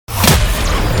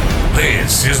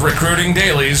This is Recruiting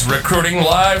Daily's Recruiting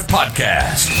Live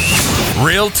podcast.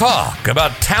 Real talk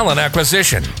about talent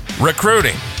acquisition,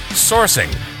 recruiting,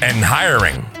 sourcing, and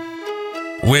hiring.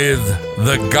 With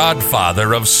the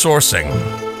godfather of sourcing.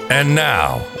 And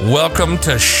now, welcome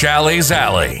to Shally's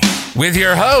Alley. With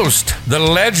your host, the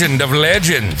legend of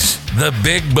legends, the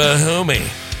big bahumi,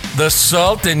 the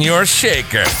salt in your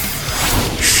shaker,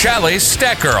 Shally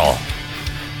Steckerl.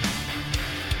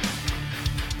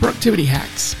 Productivity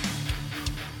hacks.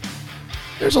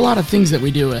 There's a lot of things that we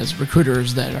do as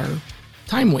recruiters that are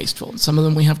time wasteful. Some of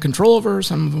them we have control over,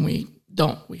 some of them we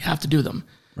don't. We have to do them.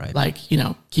 Right. Like,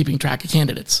 keeping track of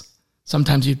candidates.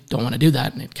 Sometimes you don't want to do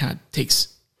that, and it kind of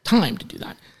takes time to do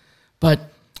that.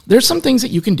 But there's some things that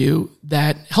you can do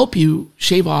that help you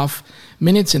shave off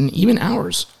minutes and even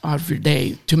hours out of your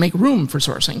day to make room for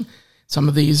sourcing. Some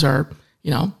of these are,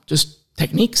 just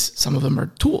techniques. Some of them are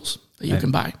tools that you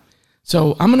can buy.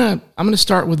 So I'm gonna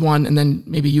start with one, and then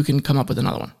maybe you can come up with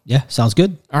another one. Yeah, sounds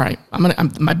good. All right,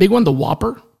 my big one, the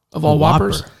Whopper of all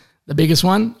Whoppers, the biggest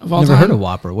one of all time. Never heard of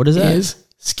Whopper. What is that? Is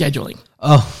scheduling.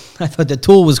 Oh, I thought the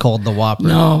tool was called the Whopper.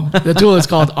 No, the tool is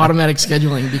called automatic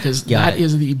scheduling because that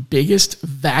is the biggest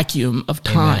vacuum of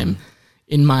time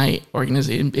in my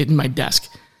organization, in my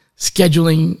desk.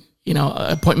 Scheduling,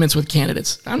 appointments with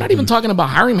candidates. I'm not even talking about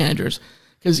hiring managers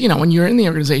because, when you're in the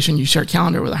organization, you share a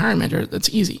calendar with a hiring manager. That's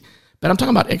easy. But I'm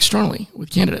talking about externally with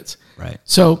candidates. Right.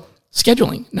 So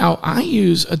scheduling. Now, I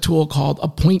use a tool called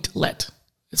Appointlet.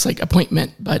 It's like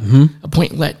appointment, but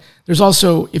Appointlet. There's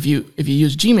also, if you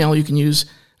use Gmail, you can use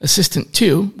Assistant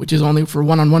 2, which is only for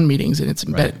one-on-one meetings, and it's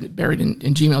buried in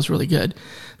Gmail. It's really good.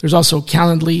 There's also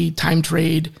Calendly, Time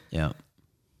Trade,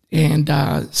 and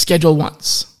Schedule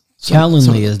Once.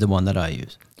 Calendly is the one that I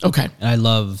use. Okay. And I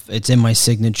love, it's in my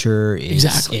signature.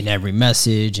 It's in every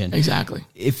message. And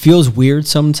it feels weird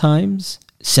sometimes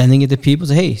sending it to people.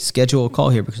 Say, hey, schedule a call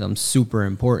here because I'm super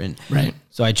important. Right.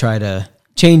 So I try to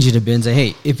change it a bit and say,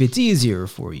 hey, if it's easier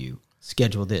for you,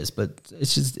 schedule this. But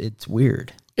it's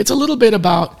weird. It's a little bit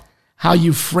about how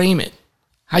you frame it,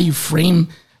 how you frame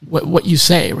what you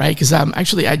say, right? Because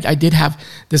actually, I did have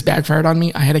this backfired on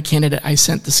me. I had a candidate I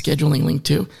sent the scheduling link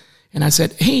to. And I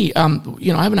said, hey, I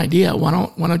have an idea. Why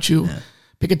don't you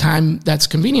pick a time that's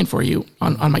convenient for you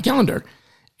on my calendar?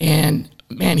 And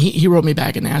man, he wrote me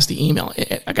back a nasty email.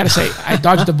 I got to say, I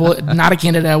dodged the bullet. Not a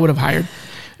candidate I would have hired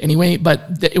anyway,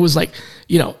 but it was like,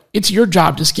 it's your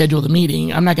job to schedule the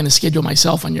meeting. I'm not going to schedule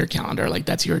myself on your calendar. Like,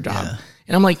 that's your job. Yeah.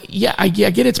 And I'm like, I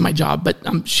get it's my job, but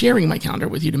I'm sharing my calendar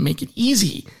with you to make it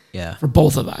easy for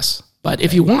both of us. But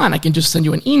if you want, I can just send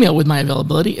you an email with my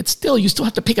availability. You still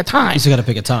have to pick a time. You still got to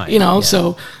pick a time.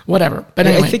 So whatever. But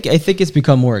anyway. I think it's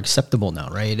become more acceptable now,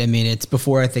 right? I mean, it's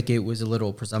before I think it was a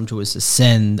little presumptuous to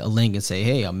send a link and say,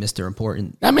 hey, I'm Mr.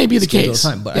 Important. That may be the case.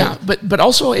 But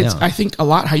also it's, I think a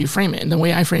lot how you frame it. And the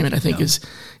way I frame it, I think is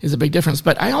a big difference.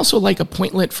 But I also like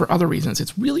Appointlet for other reasons.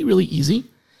 It's really, really easy.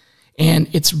 And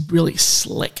it's really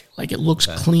slick. Like, it looks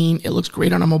clean. It looks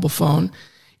great on a mobile phone.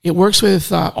 It works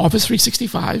with Office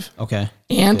 365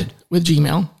 and with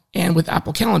Gmail and with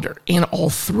Apple Calendar, and all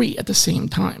three at the same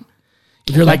time.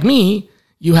 If you're like me,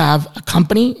 you have a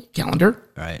company calendar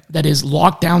that is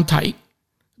locked down tight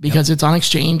because it's on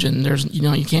Exchange and there's,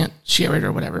 you can't share it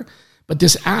or whatever. But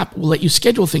this app will let you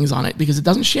schedule things on it because it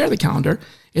doesn't share the calendar.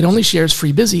 It only shares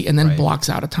FreeBusy and then blocks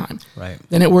out a time. Right.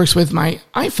 Then it works with my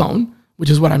iPhone,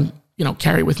 which is what I'm,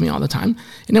 carry with me all the time.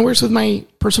 And it works with my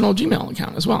personal Gmail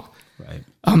account as well. Right.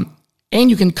 And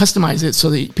you can customize it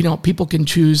so that people can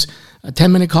choose a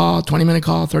 10-minute call, 20-minute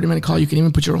call, 30-minute call. You can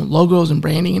even put your own logos and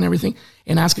branding and everything,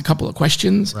 and ask a couple of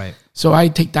questions. Right. So I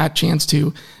take that chance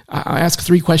to ask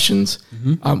 3 questions.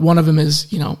 One of them is,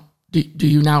 do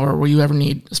you now or will you ever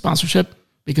need a sponsorship?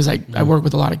 Because I work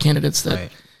with a lot of candidates that,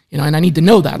 and I need to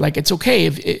know that. Like, it's okay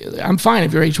I'm fine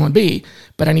if you're H-1B,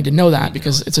 but I need to know that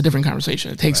because it's a different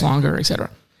conversation. It takes longer, et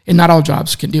cetera. And not all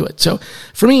jobs can do it. So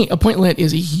for me, Appointlet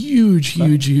is a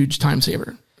huge time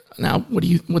saver. Now,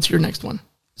 what's your next one?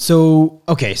 So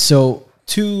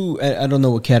two, I don't know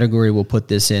what category we'll put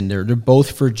this in. They're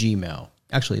both for Gmail.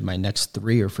 Actually, my next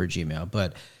 3 are for Gmail.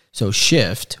 But so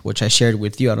Shift, which I shared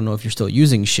with you. I don't know if you're still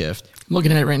using Shift. I'm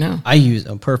looking at it right now.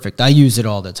 Perfect. I use it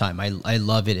all the time. I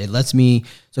love it. It lets me,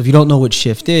 so if you don't know what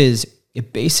Shift is,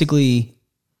 it basically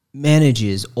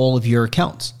manages all of your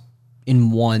accounts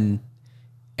in one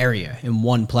area, in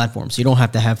one platform. So you don't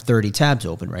have to have 30 tabs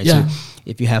open, right? Yeah. So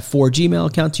if you have 4 Gmail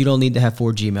accounts, you don't need to have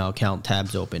 4 Gmail account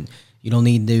tabs open. You don't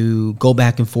need to go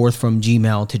back and forth from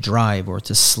Gmail to Drive or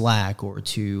to Slack or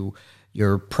to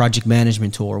your project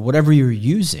management tool or whatever you're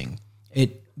using.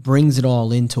 It brings it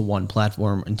all into one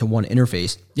platform, into one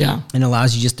interface. Yeah. And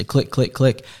allows you just to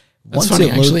click. That's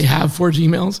funny. I actually have 4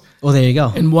 Gmails. Oh, there you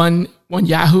go. And one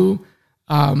Yahoo,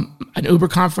 an Uber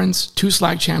conference, 2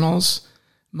 Slack channels.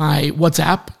 My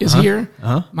WhatsApp is here.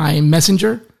 My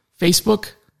Messenger,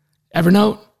 Facebook,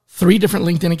 Evernote, 3 different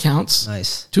LinkedIn accounts.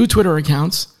 Nice. 2 Twitter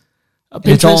accounts. Pinterest,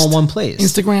 it's all in one place.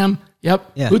 Instagram.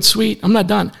 Yep. Yeah. Hootsuite. I'm not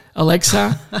done.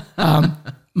 Alexa,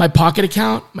 my Pocket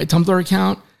account, my Tumblr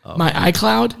account, my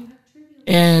iCloud,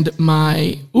 and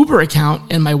my Uber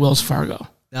account, and my Wells Fargo.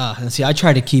 See, I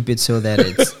try to keep it so that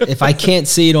it's if I can't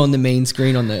see it on the main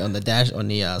screen on the dash on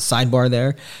the sidebar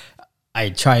there, I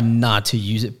try not to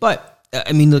use it. But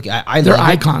I mean, look, they're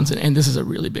icons, and this is a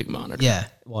really big monitor. Yeah,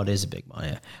 well, it is a big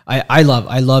monitor. I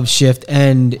love Shift,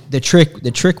 and the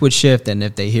trick with Shift, and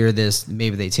if they hear this,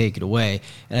 maybe they take it away.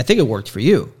 And I think it worked for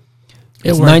you.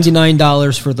 It's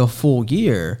 $99 for the full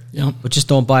year, but just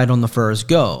don't buy it on the first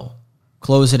go.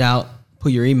 Close it out.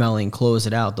 Put your email in, close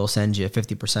it out. They'll send you a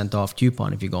 50% off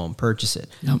coupon if you go and purchase it.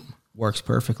 Yep. Works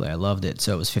perfectly. I loved it.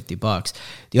 So it was $50.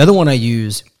 The other one I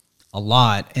use a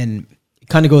lot, and it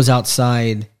kind of goes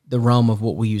outside the realm of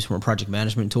what we use from a project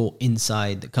management tool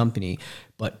inside the company,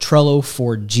 but Trello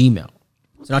for Gmail.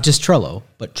 It's not just Trello,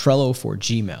 but Trello for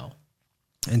Gmail.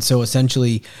 And so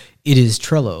essentially it is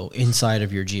Trello inside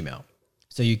of your Gmail.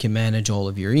 So you can manage all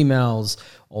of your emails,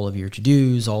 all of your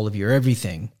to-dos, all of your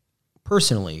everything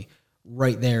personally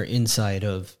right there inside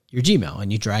of your Gmail,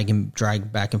 and you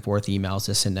drag back and forth emails,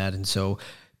 this and that. And so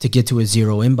to get to a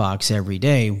 0 inbox every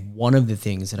day, one of the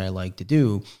things that I like to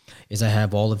do is I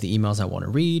have all of the emails I want to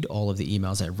read, all of the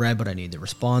emails I've read but I need to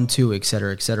respond to, et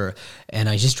cetera, and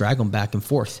I just drag them back and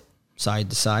forth, side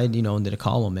to side, into the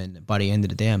column, and by the end of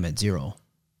the day, I'm at 0,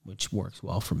 which works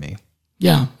well for me.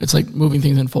 Yeah, it's like moving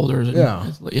things in folders.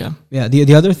 Yeah.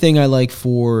 The other thing I like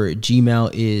for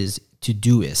Gmail is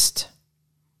Todoist,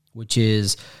 which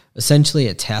is essentially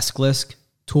a task list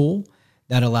tool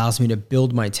that allows me to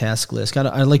build my task list.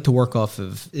 I like to work off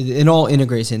of, it all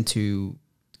integrates into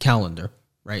calendar,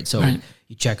 right? So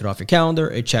you check it off your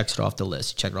calendar, it checks it off the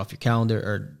list. You check it off your calendar,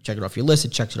 or check it off your list,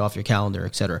 it checks it off your calendar,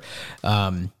 et cetera.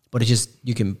 But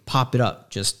you can pop it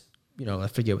up, I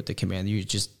forget what the command, you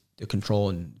just the control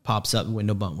and pops up,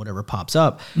 window button, whatever pops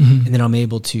up. And then I'm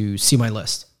able to see my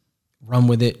list, run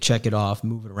with it, check it off,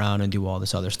 move it around, and do all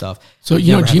this other stuff. So,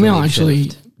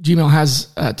 Gmail has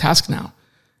a task now.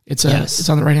 It's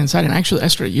on the right-hand side, and actually I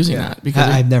started using that because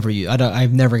I've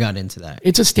never got into that.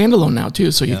 It's a standalone now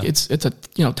too. So it's a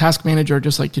task manager,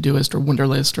 just like Todoist or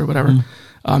Wunderlist or whatever.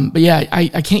 But yeah,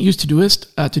 I can't use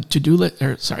Todoist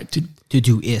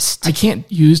Todoist. I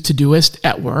can't use Todoist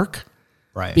at work,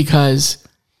 right? Because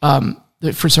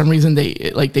for some reason they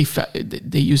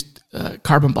used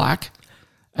Carbon Black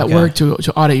at work to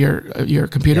audit your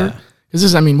computer. Yeah.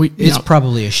 Because it's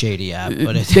probably a shady app,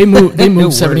 but they move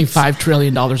 $75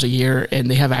 trillion a year,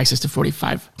 and they have access to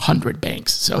 4,500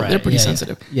 banks, so they're pretty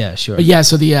sensitive. Yeah, sure. But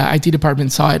so the IT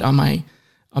department saw it on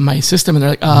my system, and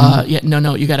they're like,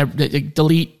 no, you got to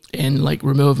delete and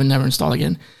remove and never install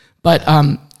again. But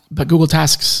Google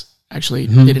Tasks actually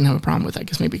they didn't have a problem with that. I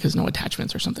guess maybe because no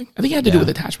attachments or something. I think it had to do with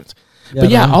attachments.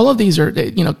 But all of these are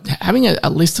having a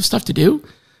list of stuff to do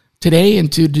today,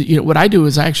 and what I do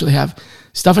is I actually have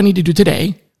stuff I need to do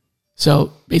today.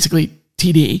 So basically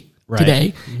TD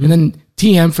today, and then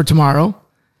TM for tomorrow,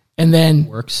 and then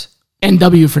works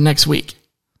NW for next week.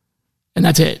 And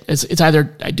that's it. It's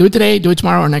either I do it today, do it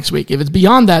tomorrow, or next week. If it's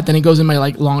beyond that, then it goes in my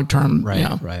long-term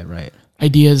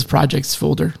ideas, projects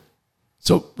folder.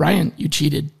 So Ryan, you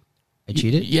cheated. I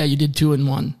cheated? Yeah, you did 2 and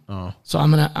 1. Oh. So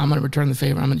I'm gonna return the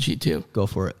favor. I'm gonna cheat 2. Go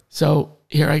for it. So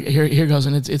here goes,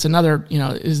 and it's another.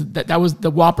 That was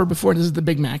the Whopper before. This is the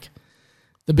Big Mac.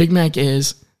 The Big Mac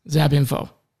is ZapInfo.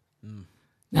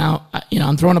 Now,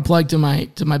 I'm throwing a plug to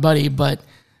my buddy, but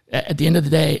at the end of the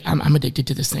day, I'm addicted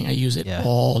to this thing. I use it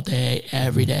all day,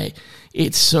 every day.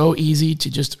 It's so easy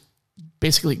to just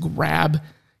basically grab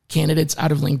candidates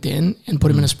out of LinkedIn and put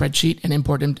them in a spreadsheet and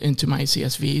import them into my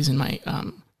CSVs and my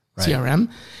CRM.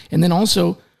 And then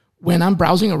also, when I'm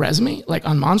browsing a resume, like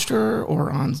on Monster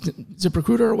or on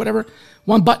ZipRecruiter or whatever,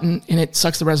 one button and it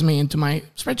sucks the resume into my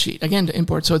spreadsheet, again, to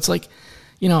import. So it's like,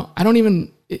 I don't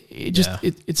even,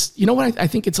 it's, what I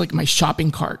think it's like my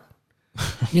shopping cart.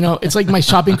 It's like my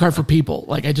shopping cart for people.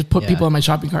 Like I just put people on my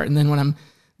shopping cart, and then when I'm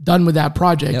done with that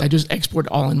project, I just export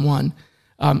it all in one.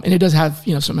 And it does have,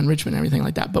 some enrichment and everything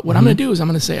like that. But what I'm going to do is I'm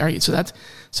going to say, all right, so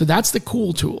that's the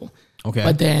cool tool. Okay.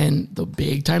 But then the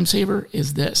big time saver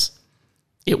is this.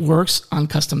 It works on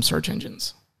custom search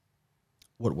engines.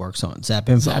 What works on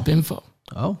ZapInfo? ZapInfo.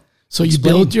 Oh. So you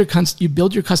build your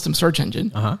custom search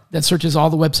engine that searches all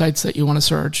the websites that you want to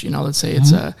search. Let's say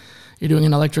it's you're doing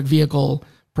an electric vehicle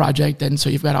project. And so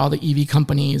you've got all the EV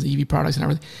companies, the EV products and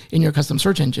everything in your custom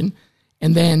search engine.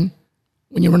 And then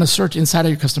when you run a search inside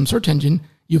of your custom search engine,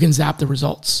 you can zap the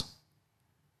results.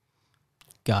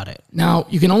 Got it. Now,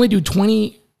 you can only do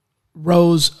 20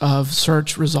 rows of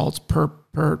search results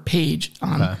per page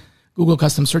on Google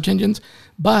custom search engines,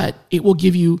 but it will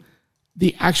give you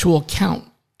the actual count,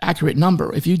 accurate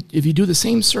number. If you do the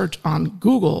same search on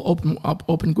Google,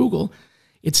 open Google,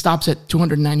 it stops at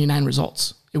 299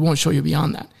 results. It won't show you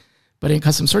beyond that. But in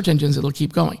custom search engines, it'll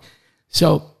keep going.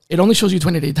 So it only shows you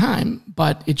 20 at a time,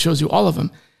 but it shows you all of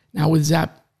them. Now with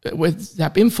Zap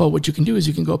Info, what you can do is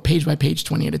you can go page by page,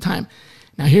 20 at a time.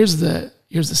 Now here's the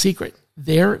secret.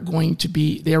 They're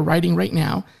writing right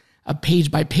now a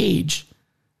page by page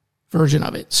version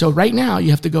of it. So right now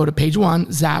you have to go to page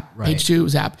 1, zap, page 2,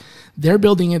 zap. They're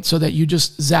building it so that you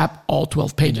just zap all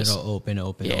 12 pages. And it'll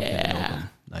open.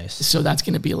 Nice. So that's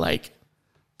going to be like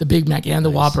the Big Mac and the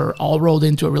Whopper all rolled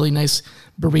into a really nice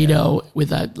burrito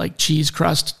with a like cheese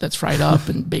crust that's fried up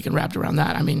and bacon wrapped around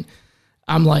that. I mean,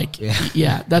 I'm like,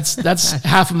 that's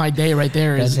half of my day right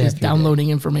there is downloading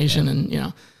information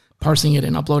and, parsing it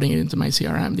and uploading it into my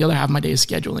CRM. The other half of my day is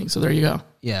scheduling. So there you go.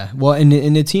 Yeah. Well, and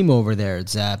the team over there at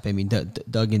Zap, I mean,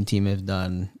 Doug and team have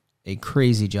done a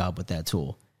crazy job with that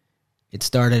tool. It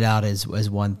started out as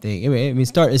one thing.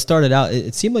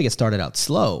 It seemed like it started out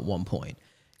slow at one point.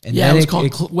 And then it was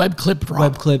called Web Clip Drop.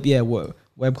 Web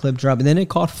Clip Drop. And then it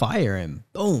caught fire and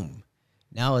boom.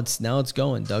 Now it's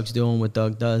going. Doug's doing what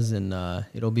Doug does, and I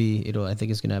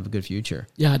think it's gonna have a good future.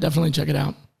 Yeah, definitely check it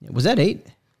out. Was that 8?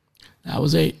 That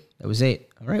was 8.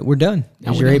 All right, we're done.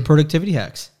 There's your 8 productivity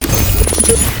hacks.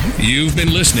 You've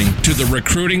been listening to the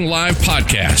Recruiting Live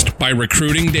podcast by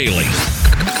Recruiting Daily.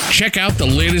 Check out the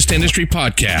latest industry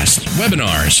podcasts,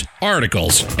 webinars,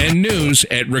 articles, and news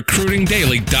at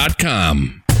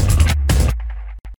recruitingdaily.com.